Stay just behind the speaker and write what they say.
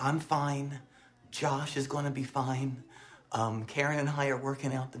I'm fine. Josh is going to be fine. Karen and I are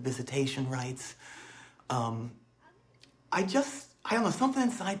working out the visitation rights. I don't know, something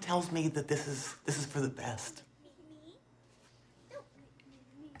inside tells me that this is for the best.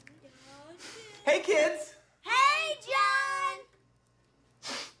 Hey, kids! Hey,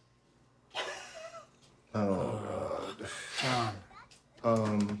 John! Oh, God.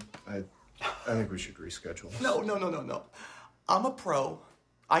 John. I think we should reschedule. No. I'm a pro.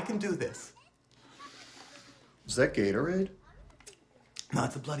 I can do this. Is that Gatorade? No,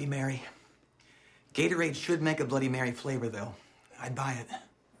 it's a Bloody Mary. Gatorade should make a Bloody Mary flavor, though. I'd buy it.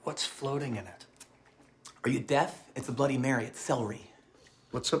 What's floating in it? Are you deaf? It's a Bloody Mary. It's celery.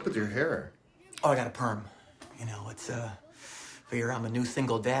 What's up with your hair? Oh, I got a perm. You know, figure I'm a new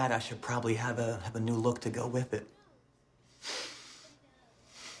single dad. I should probably have a new look to go with it.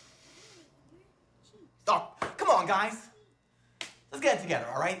 Oh, come on, guys. Let's get it together,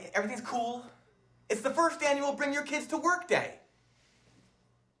 all right? Everything's cool. It's the first annual Bring Your Kids to Work Day.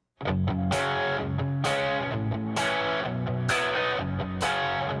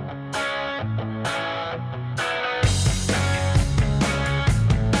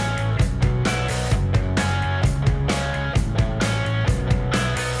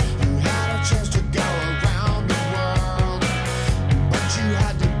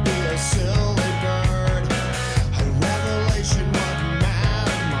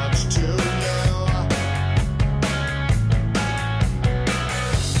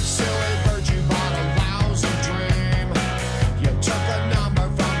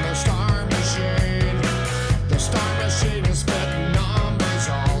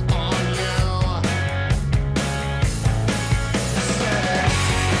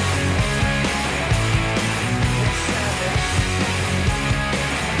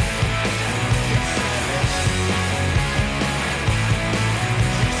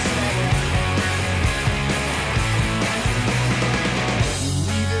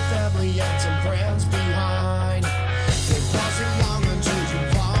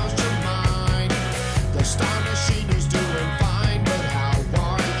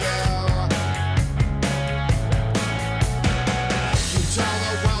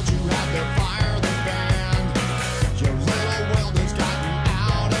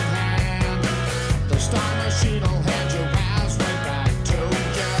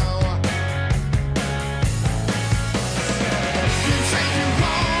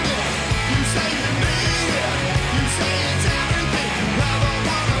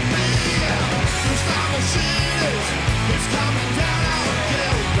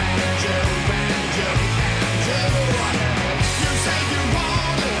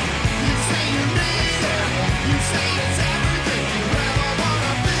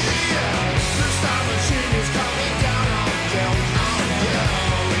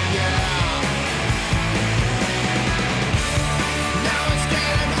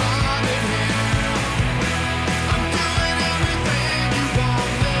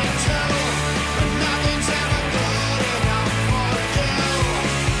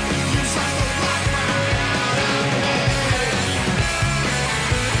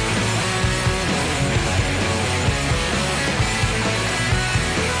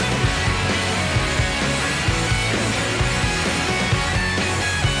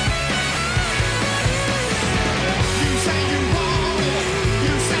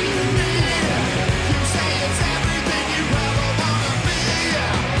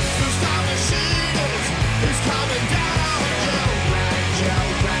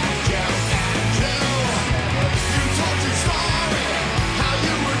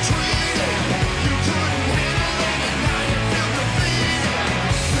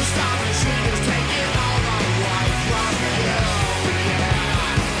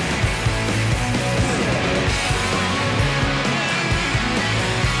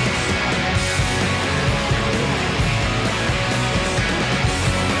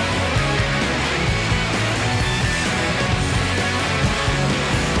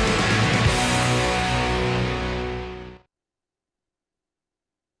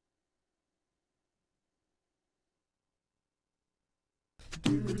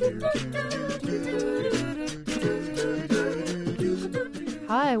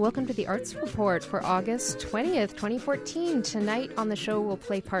 Hi, welcome to the Arts Report for August 20th, 2014. Tonight on the show, we'll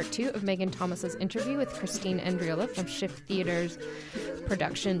play part 2 of Megan Thomas's interview with Christine Andriola from Shift Theater's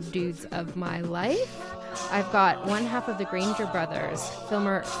production Dudes of My Life. I've got one half of the Granger brothers.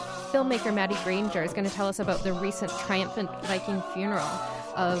 Filmmaker Maddie Granger is going to tell us about the recent triumphant Viking funeral.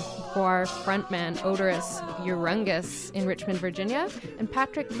 of GWAR frontman Odorous Urungus in Richmond, Virginia. And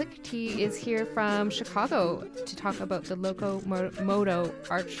Patrick Lichty is here from Chicago to talk about the Locomoto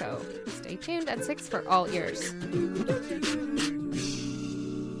Art Show. Stay tuned at 6 for all ears.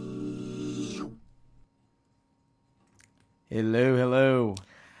 Hello, hello.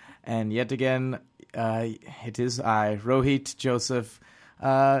 And yet again, it is I, Rohit Joseph,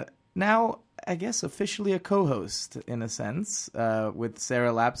 now, I guess, officially a co-host, in a sense, with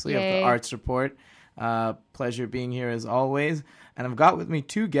Sarah Lapsley of the Arts Report. Pleasure being here as always. And I've got with me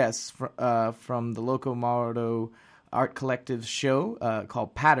two guests from the Locomoto Art Collective's show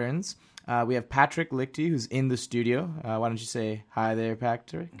called Patterns. We have Patrick Lichty, who's in the studio. Why don't you say hi there,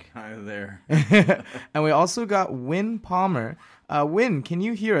 Patrick? Hi there. And we also got Win Palmer. Win, can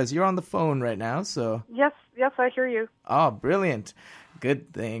you hear us? You're on the phone right now, so... Yes, I hear you. Oh, brilliant.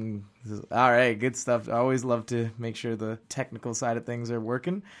 Good thing. All right, good stuff. I always love to make sure the technical side of things are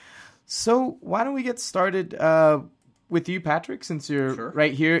working. So why don't we get started with you, Patrick, since you're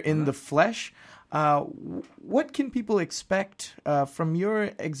right here in the flesh. What can people expect from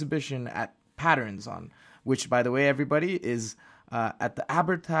your exhibition at Patterns on, which, by the way, everybody, is at the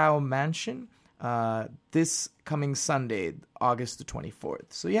Abertau Mansion this coming Sunday, August the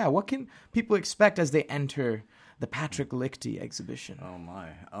 24th. So, yeah, what can people expect as they enter the Patrick Lichty exhibition? Oh, my.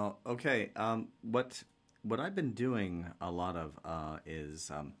 Okay. What I've been doing a lot of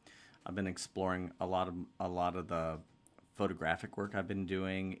is I've been exploring a lot of the photographic work I've been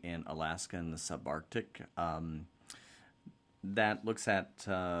doing in Alaska and the subarctic that looks at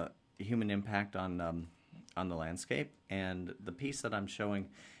human impact on the landscape. And the piece that I'm showing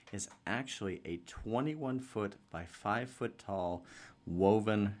is actually a 21-foot by 5-foot tall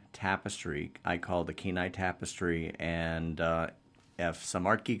woven tapestry I call the Kenai Tapestry. And if some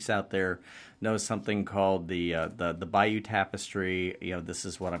art geeks out there know something called the Bayou Tapestry, this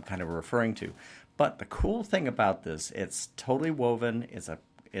is what I'm kind of referring to. But the cool thing about this, it's totally woven. It's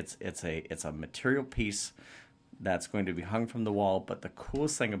a material piece that's going to be hung from the wall. But the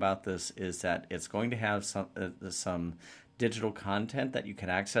coolest thing about this is that it's going to have some digital content that you can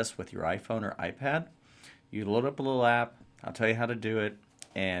access with your iPhone or iPad. You load up a little app. I'll tell you how to do it.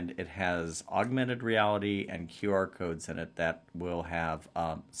 And it has augmented reality and QR codes in it that will have.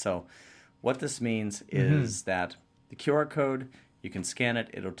 So what this means is that the QR code, you can scan it.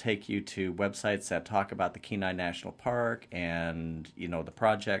 It'll take you to websites that talk about the Kenai National Park and, the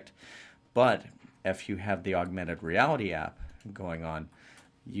project. But if you have the augmented reality app going on,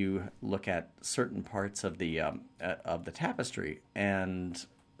 you look at certain parts of the tapestry, and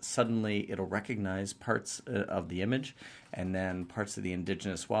suddenly it'll recognize parts of the image and then parts of the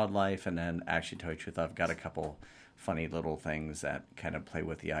indigenous wildlife. And then, actually, to tell you the truth, I've got a couple funny little things that kind of play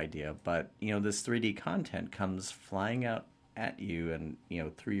with the idea. But, this 3D content comes flying out at you and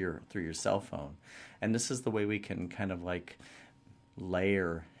through your cell phone, and this is the way we can kind of like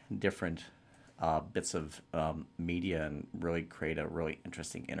layer different bits of media and really create a really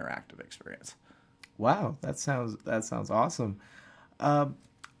interesting interactive experience. Wow, that sounds awesome.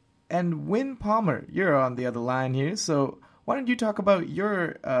 And Win Palmer, you're on the other line here, so why don't you talk about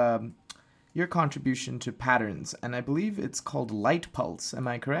your contribution to Patterns? And I believe it's called Light Pulse. Am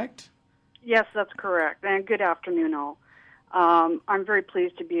I correct? Yes, that's correct. And good afternoon, all. I'm very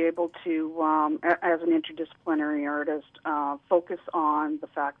pleased to be able to, as an interdisciplinary artist, focus on the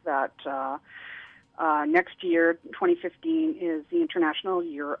fact that next year, 2015, is the International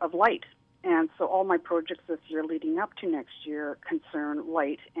Year of Light. And so all my projects this year leading up to next year concern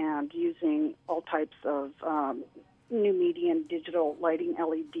light and using all types of new media and digital lighting,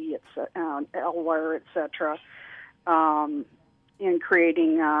 LED, L-wire, etc., in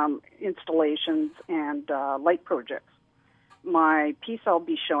creating installations and light projects. My piece I'll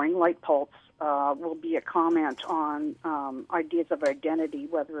be showing, Light Pulse, will be a comment on ideas of identity,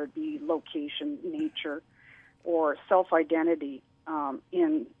 whether it be location, nature, or self-identity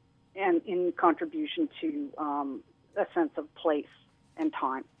in contribution to a sense of place and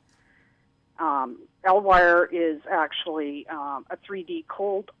time. L-wire is actually a 3D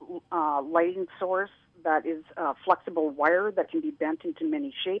cold lighting source that is a flexible wire that can be bent into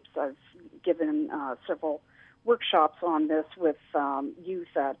many shapes. I've given several workshops on this with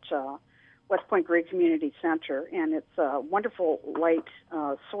youth at West Point Gray Community Center, and it's a wonderful light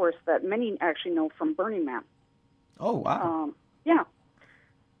source that many actually know from Burning Man. Oh, wow. Yeah.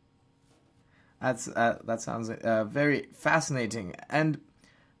 That sounds very fascinating. And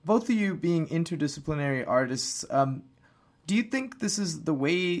both of you being interdisciplinary artists, do you think this is the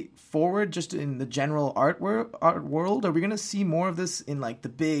way forward just in the general art world? Are we going to see more of this in like the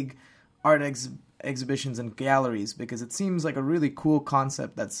big art exhibitions and galleries, because it seems like a really cool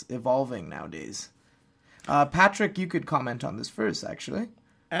concept that's evolving nowadays. Patrick, you could comment on this first, actually.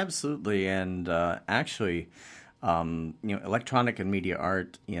 Absolutely, and actually, electronic and media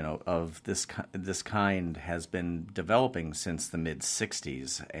art, of this kind has been developing since the mid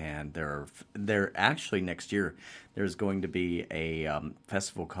 '60s, and there actually next year there's going to be a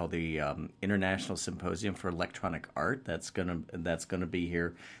festival called the International Symposium for Electronic Art that's gonna be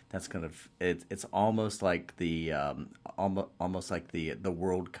here. It's almost like the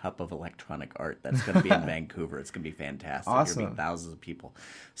World Cup of electronic art that's going to be in Vancouver. It's going to be fantastic. Awesome. There'll be thousands of people.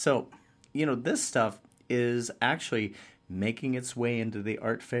 So this stuff is actually making its way into the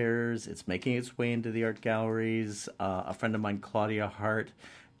art fairs. It's making its way into the art galleries. A friend of mine, Claudia Hart,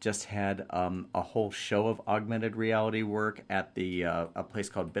 just had a whole show of augmented reality work at the a place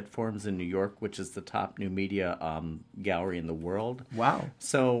called Bitforms in New York, which is the top new media gallery in the world. Wow.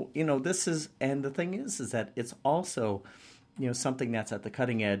 So, this is, and the thing is that it's also, something that's at the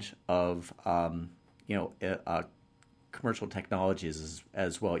cutting edge of, commercial technologies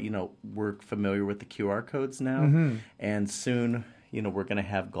as well. We're familiar with the QR codes now, and soon, we're going to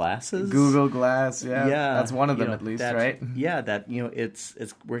have glasses. Google Glass, yeah. That's one of them at least, right? Yeah, it's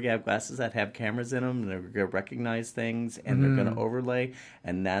we're going to have glasses that have cameras in them, and they're going to recognize things, and they're going to overlay,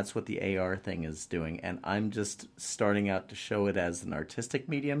 and that's what the AR thing is doing. And I'm just starting out to show it as an artistic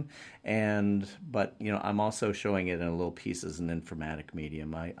medium, but I'm also showing it in a little piece as an informatic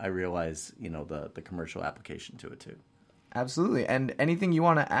medium. I realize, the commercial application to it too. Absolutely. And anything you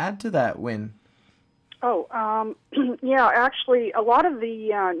want to add to that, Wynn? Yeah, actually, a lot of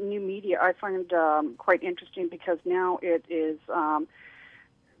the new media I find quite interesting, because now it is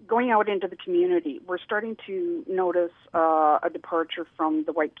going out into the community. We're starting to notice a departure from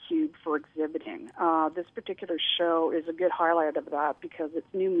the white cube for exhibiting. This particular show is a good highlight of that, because it's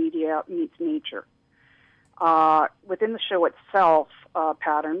new media meets nature. Within the show itself,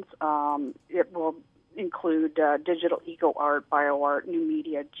 patterns, it will include digital eco art, bio art, new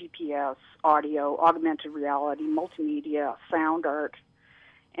media, GPS, audio, augmented reality, multimedia, sound art,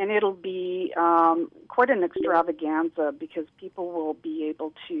 and it'll be quite an extravaganza, because people will be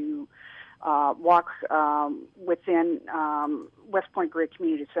able to walk within West Point Grey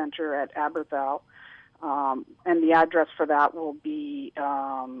Community Center at Aberthal, and the address for that will be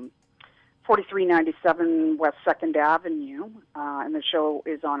 4397 West 2nd Avenue, and the show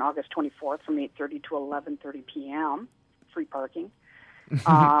is on August 24th from 8:30 to 11:30 p.m., free parking.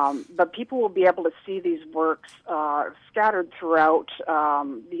 But people will be able to see these works scattered throughout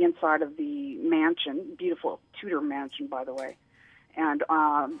the inside of the mansion, beautiful Tudor mansion, by the way, and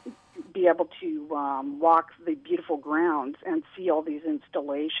be able to walk the beautiful grounds and see all these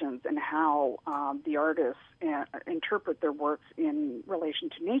installations and how the artists interpret their works in relation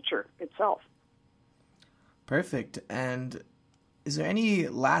to nature itself. Perfect. And is there any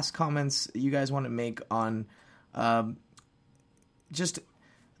last comments you guys want to make on just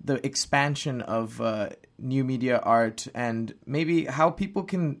the expansion of new media art, and maybe how people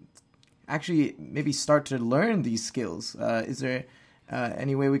can actually maybe start to learn these skills? Is there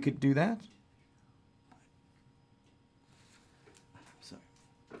any way we could do that? Sorry.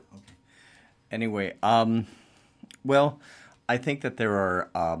 Okay. Anyway, well, I think that there are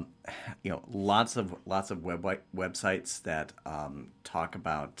lots of websites that talk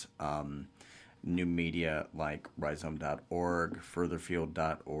about new media, like rhizome.org,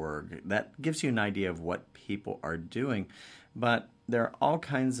 furtherfield.org. That gives you an idea of what people are doing. But there are all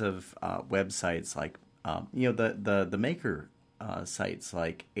kinds of websites, like the maker sites,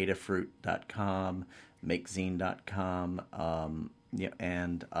 like adafruit.com, makezine.com,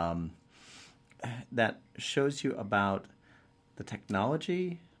 and that shows you about the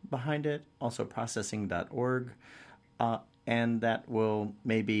technology behind it. Also processing.org, and that will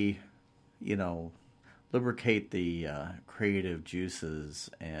maybe lubricate the creative juices,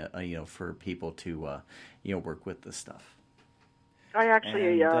 for people to work with this stuff. I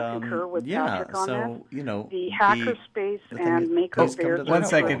actually concur with Patrick on so, that. The hackerspace and makerspace One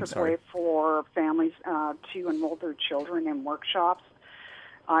second. is a way for families to enroll their children in workshops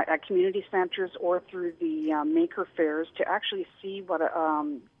at community centers or through the maker fairs, to actually see what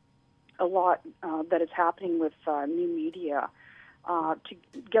a lot that is happening with new media, to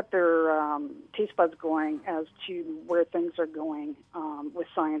get their taste buds going as to where things are going with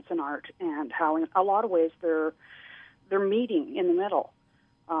science and art, and how in a lot of ways they're meeting in the middle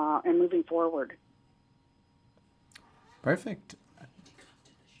and moving forward. Perfect.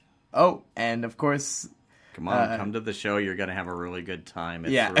 Oh, and of course, come on, come to the show. You're going to have a really good time.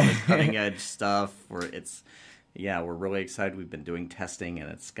 It's yeah. really cutting edge stuff. We're really excited. We've been doing testing, and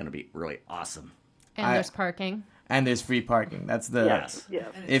it's going to be really awesome. And there's parking. And there's free parking. That's the Yes.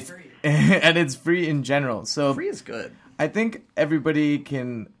 Yes. and it's free in general. So Free is good. I think everybody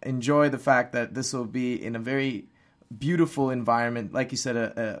can enjoy the fact that this will be in a very beautiful environment, like you said,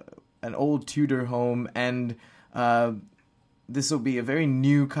 an old Tudor home, and this will be a very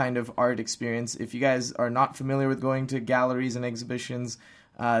new kind of art experience. If you guys are not familiar with going to galleries and exhibitions,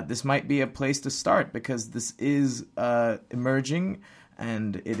 this might be a place to start, because this is emerging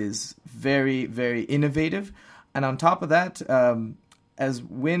and it is very, very innovative. And on top of that, as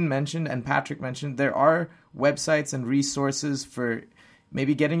Wynn mentioned and Patrick mentioned, there are websites and resources for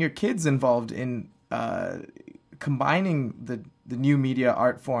maybe getting your kids involved in combining the new media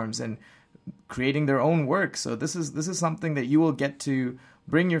art forms and creating their own work. So this is something that you will get to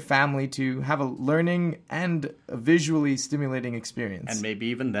bring your family to have a learning and a visually stimulating experience. And maybe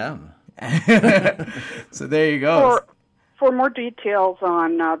even them. So there you go. For more details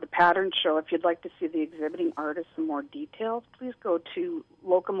on the Pattern Show, if you'd like to see the exhibiting artists in more details, please go to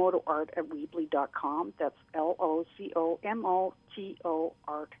locomotoart@weebly.com. That's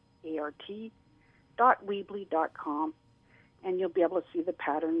LOCOMOTORART.weebly.com. And you'll be able to see the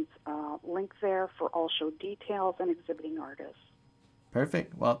Patterns link there for all show details and exhibiting artists.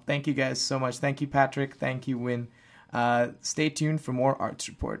 Perfect. Well, thank you guys so much. Thank you, Patrick. Thank you, Wynn. Stay tuned for more Arts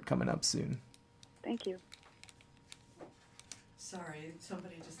Report coming up soon. Thank you. Sorry,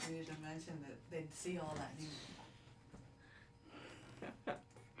 somebody just needed to mention that they'd see all that new.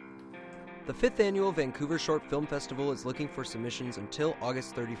 The 5th Annual Vancouver Short Film Festival is looking for submissions until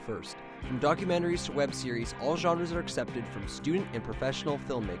August 31st. From documentaries to web series, all genres are accepted from student and professional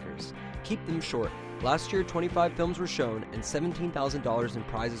filmmakers. Keep them short. Last year, 25 films were shown and $17,000 in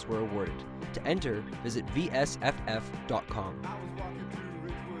prizes were awarded. To enter, visit vsff.com.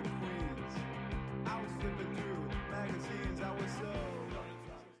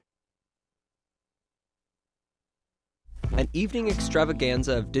 An evening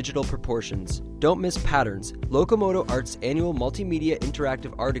extravaganza of digital proportions. Don't miss Patterns, Locomoto Art's annual multimedia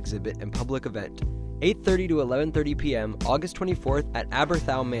interactive art exhibit and public event. 8:30 to 11:30 p.m., August 24th at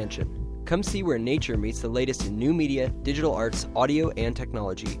Aberthow Mansion. Come see where nature meets the latest in new media, digital arts, audio, and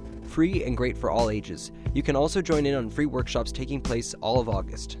technology. Free and great for all ages. You can also join in on free workshops taking place all of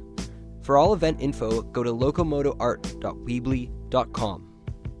August. For all event info, go to locomotoart.weebly.com.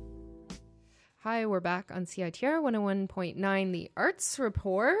 Hi, we're back on CITR 101.9, the Arts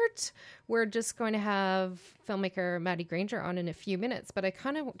Report. We're just going to have filmmaker Maddie Granger on in a few minutes, but I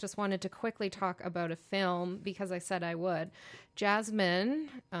kind of just wanted to quickly talk about a film because I said I would. Jasmine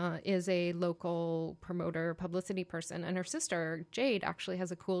is a local promoter, publicity person, and her sister, Jade, actually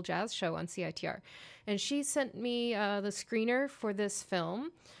has a cool jazz show on CITR. And she sent me the screener for this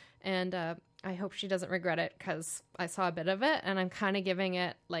film, and I hope she doesn't regret it because I saw a bit of it and I'm kind of giving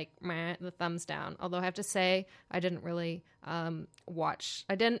it like the thumbs down. Although I have to say I didn't really watch.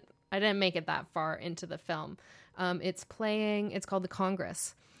 I didn't make it that far into the film. It's called The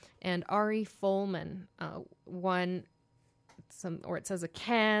Congress, and Ari Folman won it says a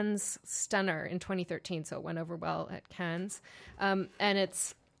Cannes Stunner in 2013, so it went over well at Cannes. And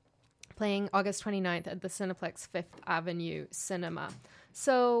it's playing August 29th at the Cineplex Fifth Avenue Cinema.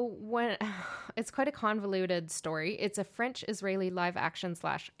 So it's quite a convoluted story. It's a French-Israeli live-action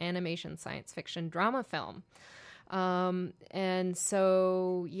 / animation science fiction drama film. And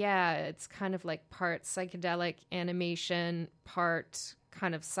so, yeah, it's kind of like part psychedelic animation, part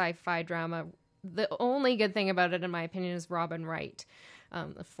kind of sci-fi drama. The only good thing about it, in my opinion, is Robin Wright,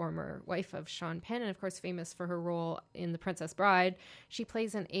 the former wife of Sean Penn, and of course famous for her role in The Princess Bride. She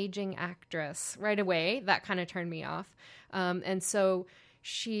plays an aging actress right away. That kind of turned me off. And so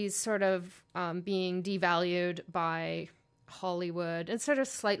she's sort of being devalued by Hollywood. It's sort of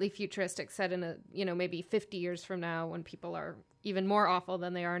slightly futuristic, set in maybe 50 years from now when people are even more awful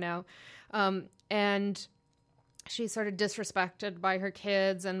than they are now. And she's sort of disrespected by her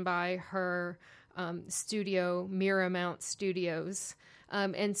kids and by her studio, Miramount Studios.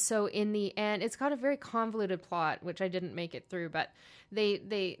 And so in the end, it's got a very convoluted plot, which I didn't make it through, but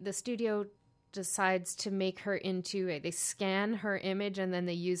the studio decides to make her they scan her image and then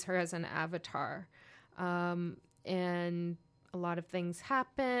they use her as an avatar. And a lot of things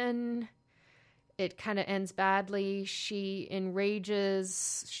happen. It kind of ends badly. She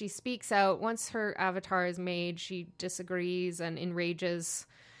enrages. She speaks out. Once her avatar is made, she disagrees and enrages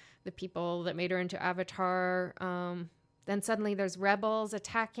the people that made her into avatar. Then suddenly there's rebels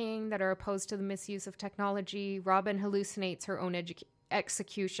attacking that are opposed to the misuse of technology. Robin hallucinates her own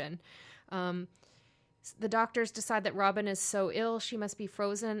execution. The doctors decide that Robin is so ill she must be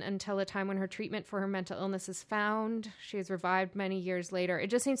frozen until a time when her treatment for her mental illness is found. She is revived many years later.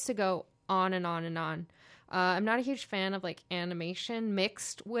 It just seems to go on and on and on. I'm not a huge fan of like animation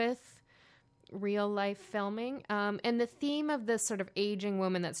mixed with real life filming. And the theme of this sort of aging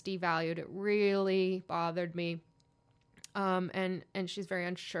woman that's devalued, it really bothered me. And she's very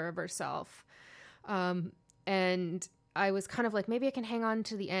unsure of herself. And I was kind of like, maybe I can hang on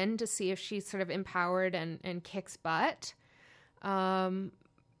to the end to see if she's sort of empowered and kicks butt.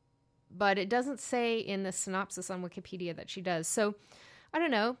 But it doesn't say in the synopsis on Wikipedia that she does. So I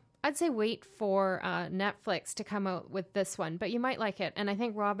don't know. I'd say wait for Netflix to come out with this one, but you might like it. And I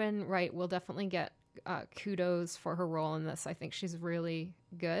think Robin Wright will definitely get kudos for her role in this. I think she's really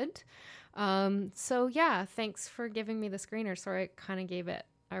good. So yeah, thanks for giving me the screener. Sorry, I kind of gave it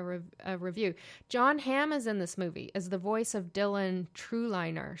a review. John Hamm is in this movie as the voice of Dylan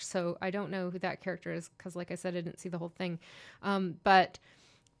Trueliner. So I don't know who that character is because, like I said, I didn't see the whole thing. But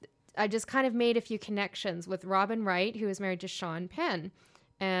I just kind of made a few connections with Robin Wright, who is married to Sean Penn.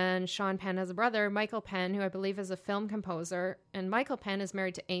 And Sean Penn has a brother, Michael Penn, who I believe is a film composer. And Michael Penn is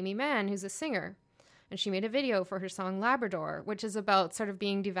married to Amy Mann, who's a singer. And she made a video for her song Labrador, which is about sort of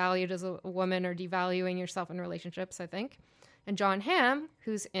being devalued as a woman or devaluing yourself in relationships, I think. And John Hamm,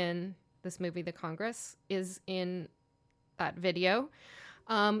 who's in this movie, The Congress, is in that video.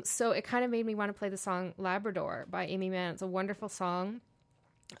 So it kind of made me want to play the song Labrador by Amy Mann. It's a wonderful song.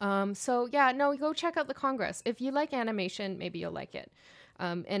 So yeah, no, go check out The Congress. If you like animation, maybe you'll like it.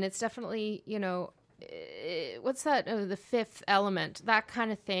 And it's definitely, you know, what's that? The Fifth Element, that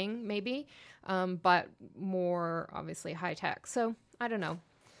kind of thing, maybe, but more obviously high tech. So I don't know.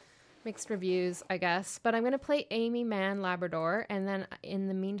 Mixed reviews, I guess. But I'm going to play Amy Mann Labrador. And then in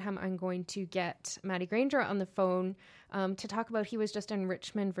the meantime, I'm going to get Matty Granger on the phone to talk about, he was just in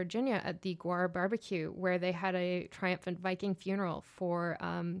Richmond, Virginia at the Guar Barbecue, where they had a triumphant Viking funeral for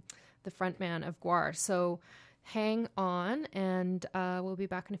the frontman of Guar. So hang on, and we'll be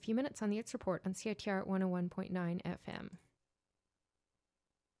back in a few minutes on the It's Report on CITR 101.9 FM.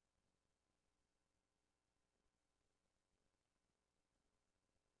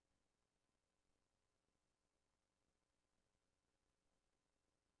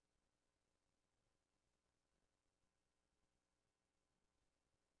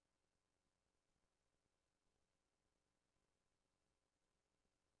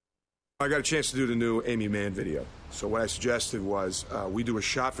 I got a chance to do the new Amy Mann video. So what I suggested was we do a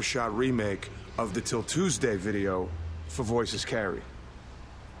shot-for-shot remake of the Till Tuesday video for Voices Carry.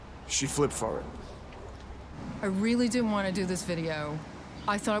 She flipped for it. I really didn't want to do this video.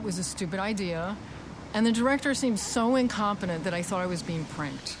 I thought it was a stupid idea. And the director seemed so incompetent that I thought I was being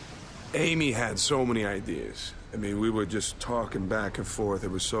pranked. Amy had so many ideas. I mean, we were just talking back and forth. It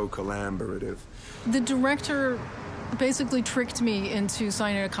was so collaborative. The director basically tricked me into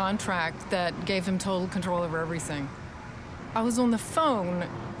signing a contract that gave him total control over everything. I was on the phone,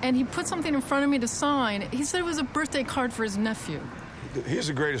 and he put something in front of me to sign. He said it was a birthday card for his nephew. Here's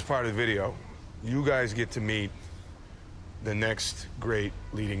the greatest part of the video. You guys get to meet the next great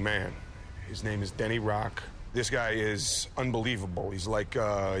leading man. His name is Denny Rock. This guy is unbelievable. He's like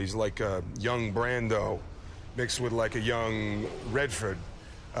a young Brando mixed with like a young Redford,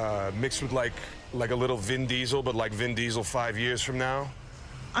 mixed with like a little Vin Diesel, but like Vin Diesel 5 years from now.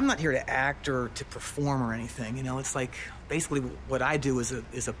 I'm not here to act or to perform or anything. You know, it's like basically what I do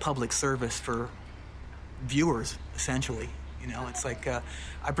is a public service for viewers, essentially. You know, it's like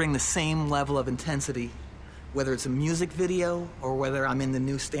I bring the same level of intensity, whether it's a music video or whether I'm in the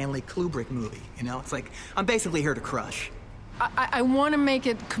new Stanley Kubrick movie. You know, it's like I'm basically here to crush. I want to make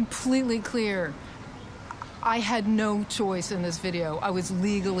it completely clear. I had no choice in this video. I was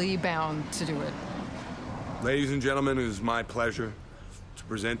legally bound to do it. Ladies and gentlemen, it is my pleasure to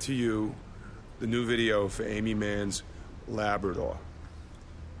present to you the new video for Amy Mann's Labrador.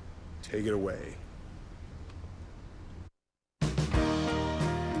 Take it away.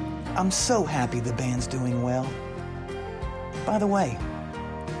 I'm so happy the band's doing well. By the way,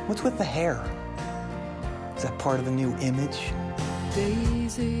 what's with the hair? Is that part of the new image?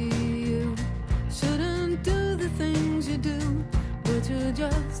 Daisy, you shouldn't do the things you do, but you're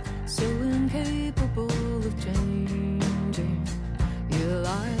just so incapable of changing. You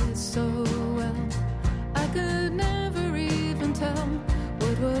lie so well, I could never even tell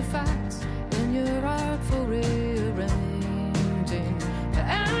what were facts in your artful rearranging. But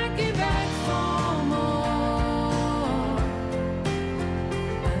I came back for more,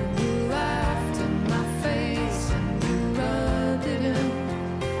 and you laughed in my face and you rubbed it in,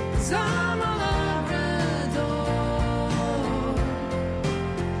 'cause I'm a Labrador,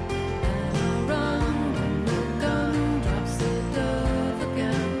 and I run when the gun drops the dove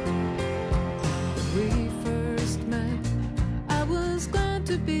again. When we first met, I was glad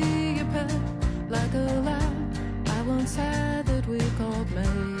to be your pet, like a lab I once had that we called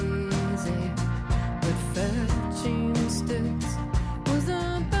Maisie. But fetching sticks was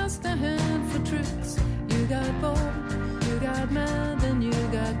the best I had for tricks. You got bored, you got mad, then you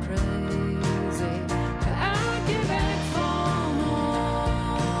got crazy. But I came back for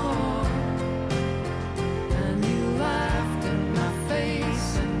more, and you laughed in my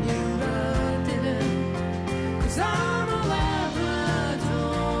face and you rubbed it in, 'cause I'm a Labrador,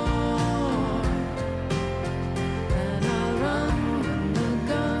 and I run when the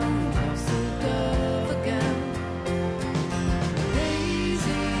gun drops the dove again.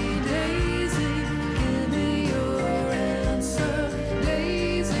 Daisy, Daisy, give me your answer.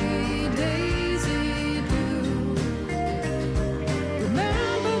 Daisy, Daisy, do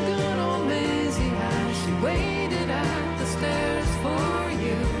remember good old Maisie, how she waited at the stairs for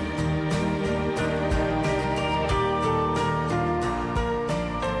you.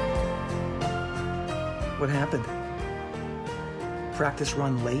 What happened? Practice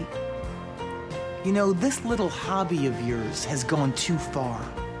run late? You know, this little hobby of yours has gone too far.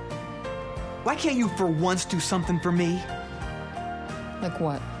 Why can't you for once do something for me? Like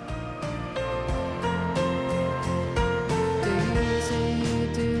what? Daisy,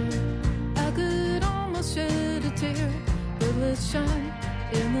 dear, I could almost shed a tear, but let's shine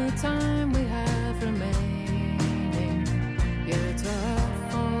in the time we have remaining. Yeah, it's a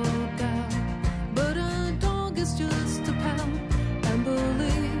fall gal, but a dog is just a pal, and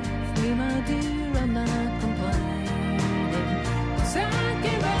believe me, my dear, I'm not complaining. 'Cause I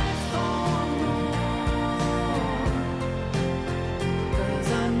came back for more,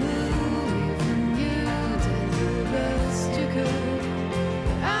 'cause I knew even you did the best you could.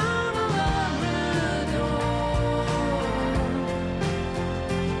 I'm a Labrador,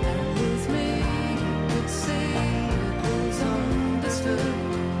 and with me you could see it was understood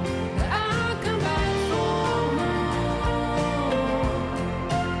that I come back for more.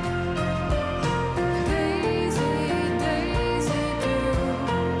 Daisy, Daisy, do,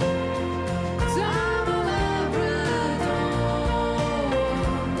 'cause I'm a Labrador.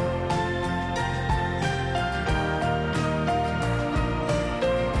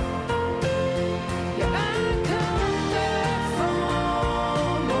 Yeah, I come back for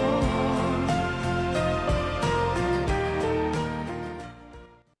more.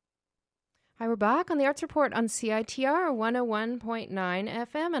 Hi, we're back on the Arts Report on CITR 101.9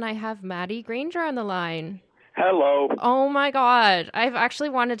 FM, and I have Maddie Granger on the line. Hello. Oh my God. I've actually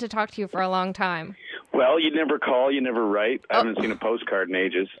wanted to talk to you for a long time. Well, you never call, you never write. I haven't seen a postcard in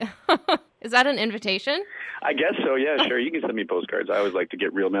ages. Is that an invitation? I guess so, yeah, sure. You can send me postcards. I always like to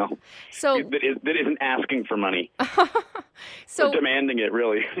get real mail. So, That isn't asking for money. so Or demanding it,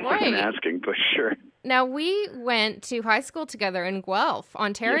 really. More than Right. asking, but sure. now we went to high school together in Guelph,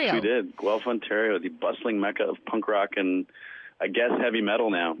 Ontario. Yes, we did. Guelph, Ontario, the bustling mecca of punk rock and, I guess, heavy metal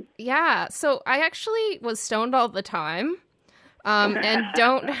now. Yeah. So I actually was stoned all the time, and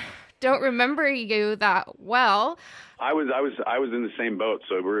don't remember you that well. I was in the same boat,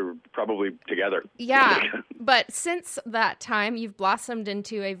 so we were probably together. Yeah. But since that time, you've blossomed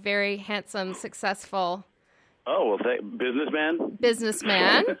into a very handsome, successful Oh, well, businessman?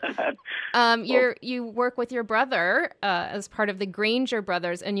 businessman. You work with your brother as part of the Granger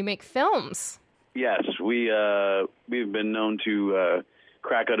Brothers, and you make films. Yes, we've been known to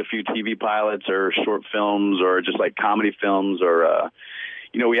crack out a few TV pilots or short films or just like comedy films or,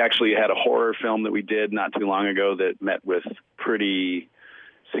 we actually had a horror film that we did not too long ago that met with pretty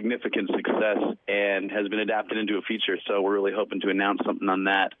significant success and has been adapted into a feature. So we're really hoping to announce something on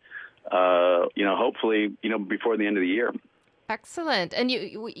that, hopefully, before the end of the year. Excellent. And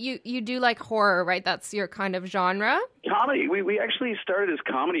you do like horror, right? That's your kind of genre? Comedy. We actually started as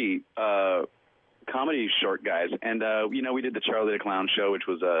comedy short guys. And, we did the Charlie the Clown Show, which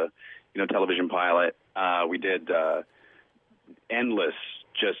was a, television pilot. We did endless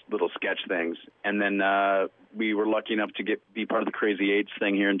just little sketch things. And then we were lucky enough to be part of the Crazy Eights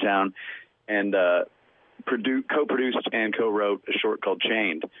thing here in town and co-produced and co-wrote a short called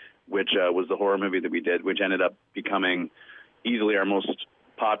Chained, which was the horror movie that we did, which ended up becoming easily our most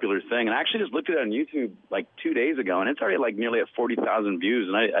popular thing. And I actually just looked at it on YouTube like 2 days ago, and it's already like nearly at 40,000 views,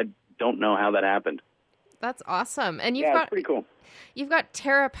 and I don't know how that happened. That's awesome. And it's pretty cool. You've got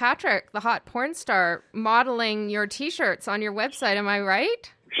Tara Patrick, the hot porn star, modeling your T-shirts on your website. Am I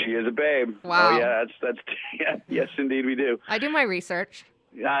right? She is a babe. Wow. Oh, yeah, that's yeah, yes, indeed we do. I do my research.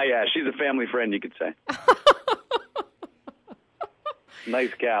 Yeah, she's a family friend, you could say.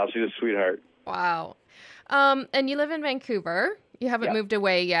 Nice gal. She's a sweetheart. Wow. And you live in Vancouver. You haven't moved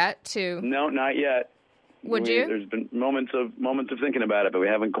away yet to... No, not yet. Would you? There's been moments of thinking about it, but we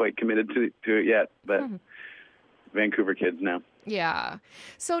haven't quite committed to it yet. But Vancouver kids now. Yeah.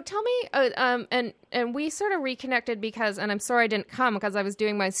 So tell me, and we sort of reconnected because, and I'm sorry I didn't come because I was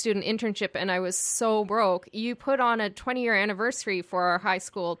doing my student internship and I was so broke. You put on a 20-year anniversary for our high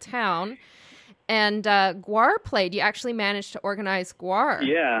school town, and GWAR played. You actually managed to organize GWAR.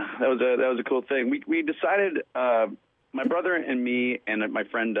 Yeah, that was a cool thing. We decided, my brother and me and my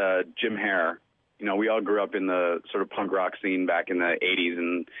friend Jim Hare. You know, we all grew up in the sort of punk rock scene back in the 80s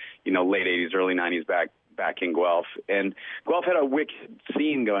and, you know, late 80s, early 90s back in Guelph. And Guelph had a wicked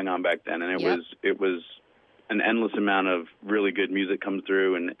scene going on back then, and it was an endless amount of really good music come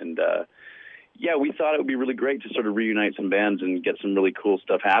through. And yeah, we thought it would be really great to sort of reunite some bands and get some really cool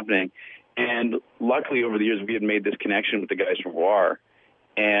stuff happening. And luckily, over the years, we had made this connection with the guys from GWAR.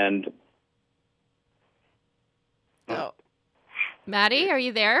 And Maddie, are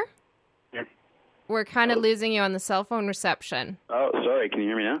you there? Yeah. We're kind of losing you on the cell phone reception. Oh, sorry. Can you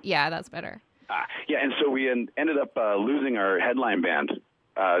hear me now? Yeah, that's better. Yeah, and so we ended up losing our headline band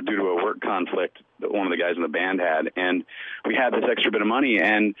due to a work conflict that one of the guys in the band had. And we had this extra bit of money,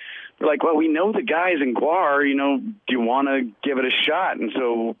 and we're like, well, we know the guys in GWAR, you know, do you want to give it a shot? And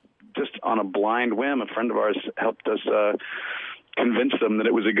so just on a blind whim, a friend of ours helped us convince them that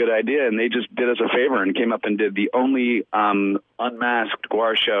it was a good idea, and they just did us a favor and came up and did the only unmasked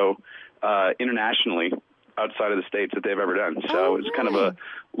GWAR show internationally outside of the States that they've ever done. So it was kind of a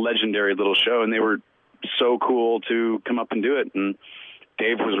legendary little show, and they were so cool to come up and do it. And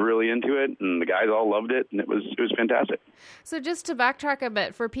Dave was really into it, and the guys all loved it, and it was fantastic. So just to backtrack a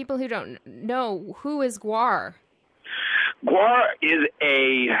bit, for people who don't know, who is GWAR? GWAR is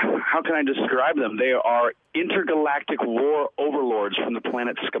how can I describe them? They are intergalactic war overlords from the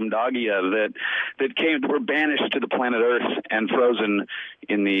planet Skumdagia that were banished to the planet Earth and frozen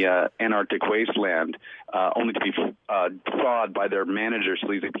in the Antarctic wasteland, only to be thawed by their manager,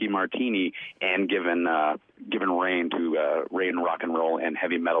 Sleazy P. Martini, and given rain to rain rock and roll and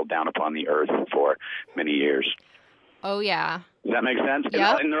heavy metal down upon the Earth for many years. Oh, yeah. Does that make sense?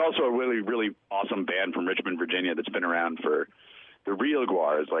 Yeah. And they're also a really, really awesome band from Richmond, Virginia that's been around for the real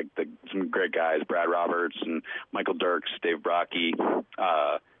GWAR. Is like some great guys, Brad Roberts and Michael Dirks, Dave Brocky,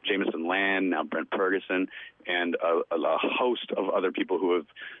 Jameson Land, now Brent Ferguson, and a host of other people who have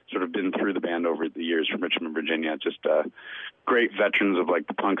sort of been through the band over the years from Richmond, Virginia. Just great veterans of like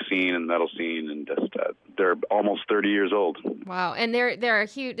the punk scene and metal scene, and just they're almost 30 years old. Wow, and they're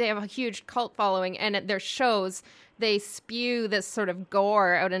huge. They have a huge cult following, and at their shows, they spew this sort of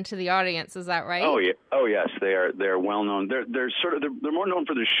gore out into the audience. Is that right? Oh yeah. Oh yes, they are. They're well known. They're more known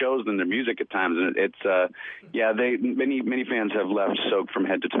for their shows than their music at times. And it's many fans have left soaked from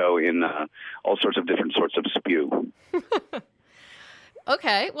head to toe in all sorts of different sorts of spew.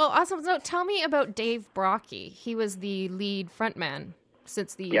 Okay, well, awesome. So tell me about Dave Brocky. He was the lead frontman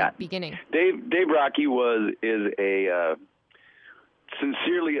since the beginning. Dave Brocky is a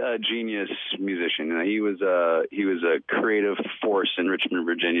sincerely a genius musician. You know, he was a creative force in Richmond,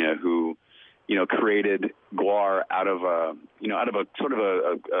 Virginia, who, you know, created GWAR out of a sort of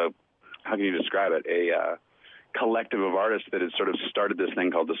a how can you describe it? A collective of artists that had sort of started this thing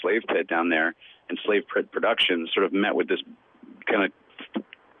called the Slave Pit down there, and Slave Pit Productions sort of met with this kind of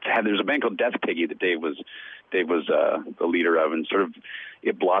there's a band called Death Piggy that Dave was the leader of, and sort of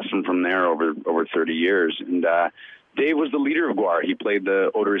it blossomed from there over 30 years. And Dave was the leader of GWAR. He played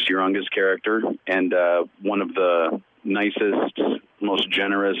the Odorous Urungus character, and one of the nicest, most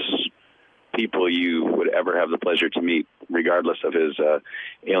generous people you would ever have the pleasure to meet, regardless of his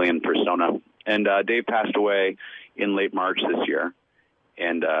alien persona. And Dave passed away in late March this year,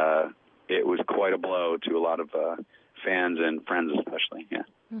 and it was quite a blow to a lot of fans and friends especially, yeah.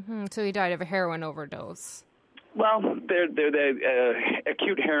 Mm-hmm. So he died of a heroin overdose. Well, the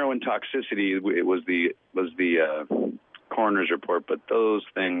acute heroin toxicity was the coroner's report, but those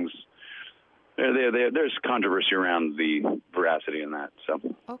things, there's controversy around the veracity in that. So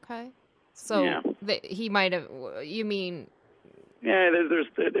okay, so yeah. He might have. You mean? Yeah, there's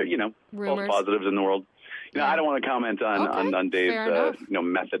rumors? false positives in the world. You know, I don't want to comment on Dave's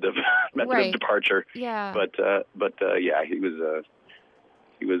method of departure. Yeah, but yeah, he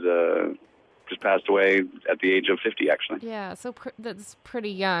was just passed away at the age of 50, actually. Yeah, so that's pretty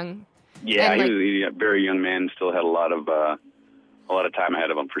young. Yeah, he was a very young man. Still had a lot of time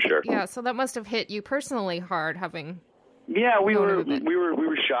ahead of him, for sure. Yeah, so that must have hit you personally hard, having. Yeah, we were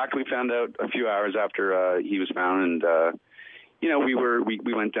shocked. We found out a few hours after he was found, and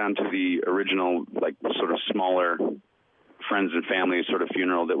we went down to the original, like, sort of smaller friends and family sort of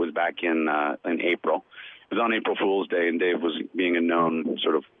funeral that was back in April. It was on April Fool's Day, and Dave was being a known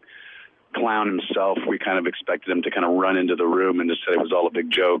sort of clown himself, we kind of expected him to kind of run into the room and just say it was all a big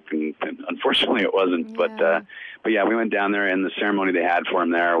joke, and unfortunately it wasn't. Yeah. But yeah, we went down there, and the ceremony they had for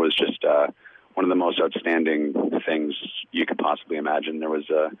him there was just one of the most outstanding things you could possibly imagine. There was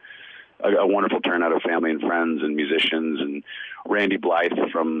a wonderful turnout of family and friends and musicians, and Randy Blythe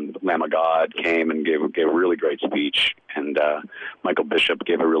from Lamb of God came and gave a really great speech, and Michael Bishop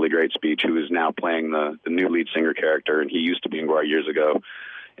gave a really great speech, who is now playing the new lead singer character, and he used to be in GWAR years ago.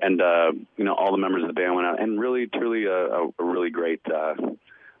 And all the members of the band went out, and really, truly, a really great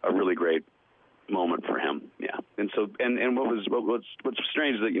moment for him. Yeah. And so, and what's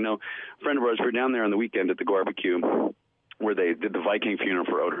strange is that a friend of ours, we were down there on the weekend at the GWARBecue, where they did the Viking funeral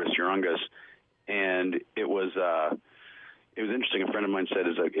for Oderus Urungus, and it was interesting. A friend of mine said,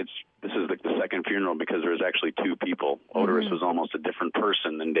 this is like the second funeral because there was actually two people. Oderus was almost a different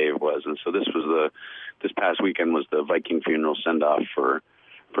person than Dave was, and so this past weekend was the Viking funeral send off for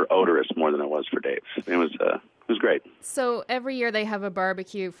Oderus more than it was for Dave. It was great. So every year they have a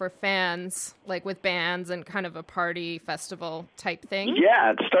barbecue for fans, like with bands and kind of a party festival type thing.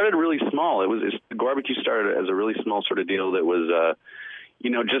 Yeah, it started really small. The GWARBecue started as a really small sort of deal that was,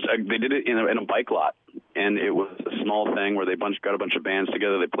 they did it in a bike lot, and it was a small thing where they got a bunch of bands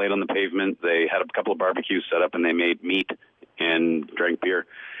together. They played on the pavement. They had a couple of barbecues set up, and they made meat and drank beer.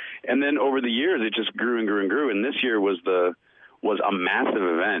 And then over the years, it just grew and grew and grew. And this year was a massive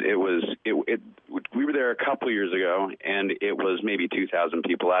event. We were there a couple of years ago, and it was maybe 2,000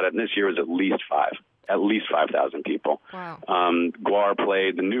 people at it, and this year was at least 5,000 people. Wow. GWAR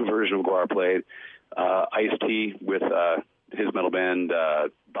played, the new version of GWAR played, Ice-T with his metal band,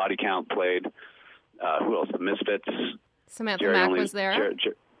 Body Count played, who else? The Misfits. Samantha Mack was there.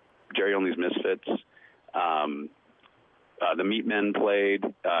 Jerry Only's Misfits. The Meatmen played.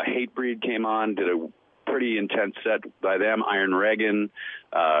 Hatebreed came on, did a pretty intense set by them. Iron Reagan,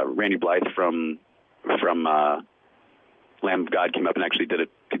 Randy Blythe from Lamb of God came up and actually did a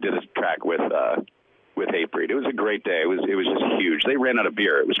track with Hatebreed. It was a great day. It was just huge. They ran out of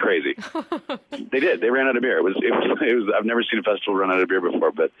beer. It was crazy. They did. They ran out of beer. It was. I've never seen a festival run out of beer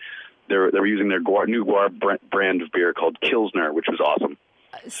before, but they were using their new GWAR brand of beer called Kilsner, which was awesome.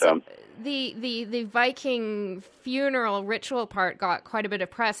 So the Viking funeral ritual part got quite a bit of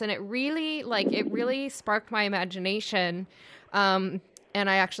press, and it really sparked my imagination. And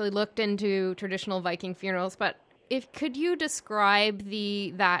I actually looked into traditional Viking funerals, but could you describe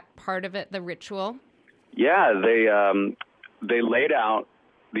that part of it, the ritual? Yeah, they laid out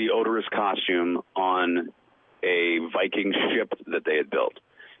the Oderus costume on a Viking ship that they had built,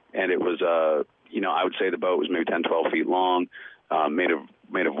 and it was I would say the boat was maybe 10, 12 feet long, made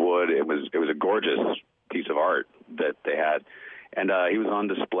of wood. It was a gorgeous piece of art that they had, and he was on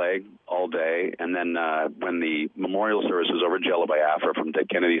display all day. And then when the memorial service was over, Jello Biafra from Dead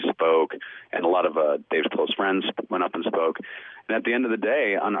Kennedy spoke, and a lot of Dave's close friends went up and spoke. And at the end of the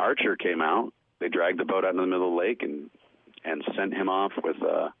day, an archer came out. They dragged the boat out into the middle of the lake and sent him off with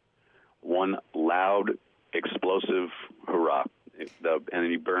one loud, explosive hurrah. And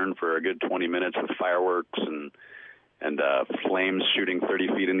he burned for a good 20 minutes with fireworks and flames shooting 30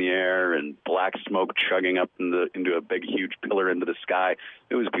 feet in the air and black smoke chugging up into a big, huge pillar into the sky.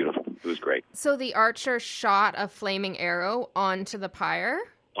 It was beautiful. It was great. So the archer shot a flaming arrow onto the pyre?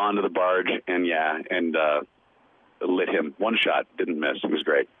 Onto the barge, and lit him. One shot, didn't miss. It was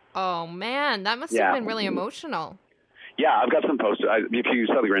great. Oh, man, that must have been really emotional. Yeah, I've got some posts. If you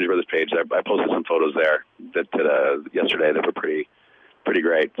saw the Granger Brothers page, I posted some photos there that yesterday that were pretty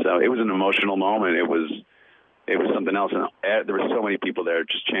great. So it was an emotional moment. It was something else, and there were so many people there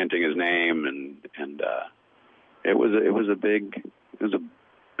just chanting his name, and it was a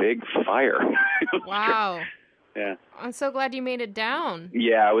big fire. Wow. Yeah. I'm so glad you made it down.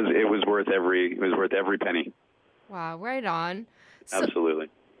 Yeah, it was worth every penny. Wow, right on. Absolutely.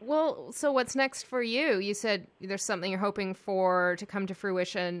 Well, so what's next for you? You said there's something you're hoping for to come to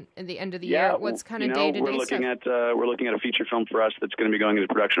fruition at the end of the year. What's kind of day-to-day stuff? We're looking at a feature film for us that's going to be going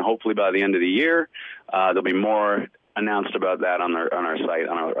into production hopefully by the end of the year. There'll be more announced about that on our site,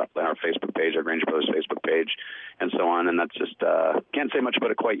 on our Facebook page, our Granger Brothers Facebook page, and so on. And that's just can't say much about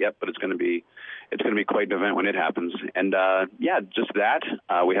it quite yet, but it's going to be quite an event when it happens. And just that.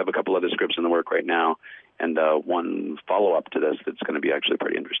 We have a couple other scripts in the work right now. And one follow-up to this that's going to be actually a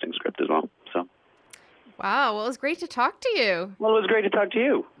pretty interesting script as well. So, wow. Well, it was great to talk to you. Well, it was great to talk to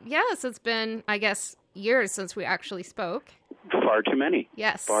you. Yes, it's been, I guess, years since we actually spoke. Far too many.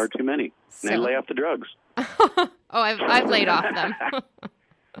 Yes. Far too many. So... Now lay off the drugs. Oh, I've laid off them.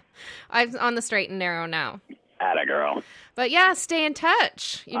 I'm on the straight and narrow now. Atta girl. But yeah, stay in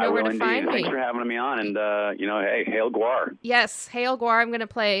touch. You know I where will to find indeed. me. Thanks for having me on, and hey, hail Guar. Yes, hail Guar. I'm going to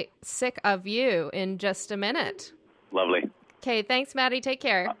play Sick of You in just a minute. Lovely. Okay, thanks, Maddie. Take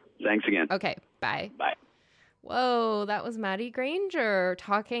care. Thanks again. Okay, bye. Bye. Whoa, that was Maddie Granger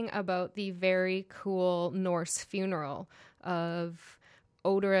talking about the very cool Norse funeral of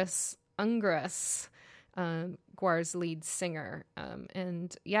Odorous Ungress, Guar's lead singer.